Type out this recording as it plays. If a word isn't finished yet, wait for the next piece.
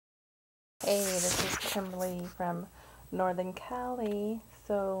Hey, this is Kimberly from Northern Cali.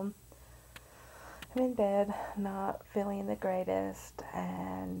 So I'm in bed, not feeling the greatest,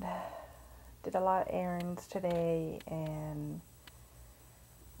 and did a lot of errands today and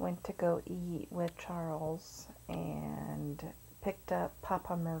went to go eat with Charles and picked up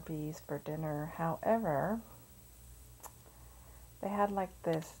Papa Murphy's for dinner. However, they had like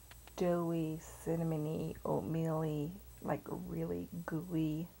this doughy, cinnamony, oatmeal-y, like really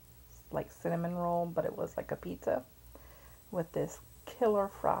gooey, like cinnamon roll, but it was like a pizza with this killer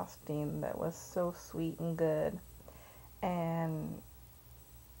frosting that was so sweet and good. And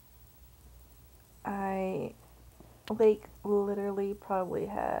I like literally probably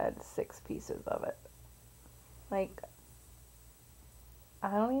had 6 pieces of it. Like,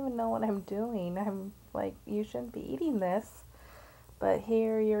 I don't even know what I'm doing. I'm like, you shouldn't be eating this, but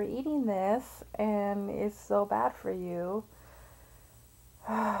here you're eating this and it's so bad for you.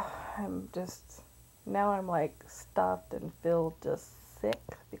 Now I'm like stuffed and feel just sick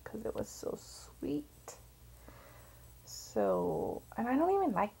because it was so sweet. So, and I don't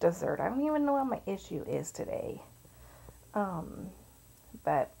even like dessert. I don't even know what my issue is today. Um,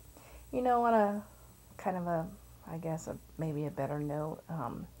 but on a kind of I guess maybe a better note,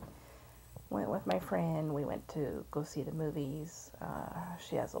 went with my friend. We went to go see the movies.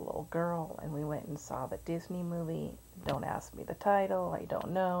 She has a little girl, and we went and saw the Disney movie. Don't ask me the title. I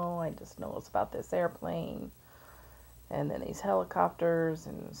don't know. I just know it's about this airplane, and then these helicopters,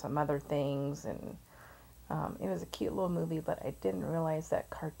 and some other things, and it was a cute little movie, but I didn't realize that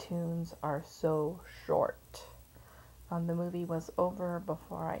cartoons are so short. The movie was over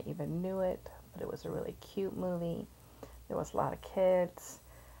before I even knew it, but it was a really cute movie. There was a lot of kids.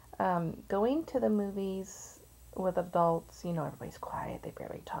 Going to the movies with adults, everybody's quiet, they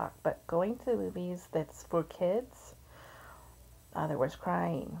barely talk, but going to the movies that's for kids, there was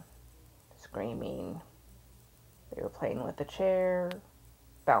crying, screaming, they were playing with the chair,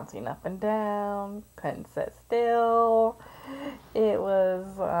 bouncing up and down, couldn't sit still. It was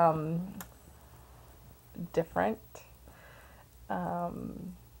different.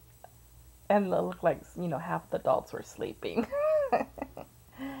 And it looked like, half the adults were sleeping.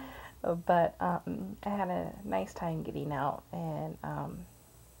 But I had a nice time getting out, and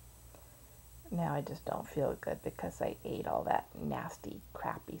now I just don't feel good because I ate all that nasty,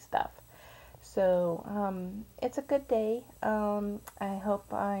 crappy stuff. So it's a good day. I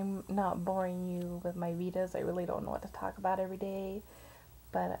hope I'm not boring you with my VEDAs. I really don't know what to talk about every day.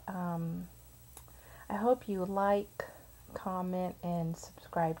 But I hope you like, comment, and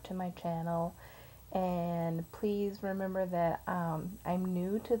subscribe to my channel. And please remember that I'm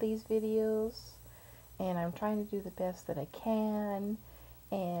new to these videos, and I'm trying to do the best that I can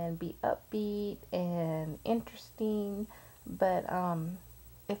and be upbeat and interesting. But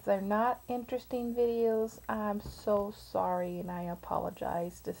if they're not interesting videos, I'm so sorry and I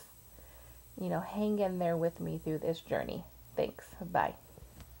apologize. Just hang in there with me through this journey. Thanks. Bye.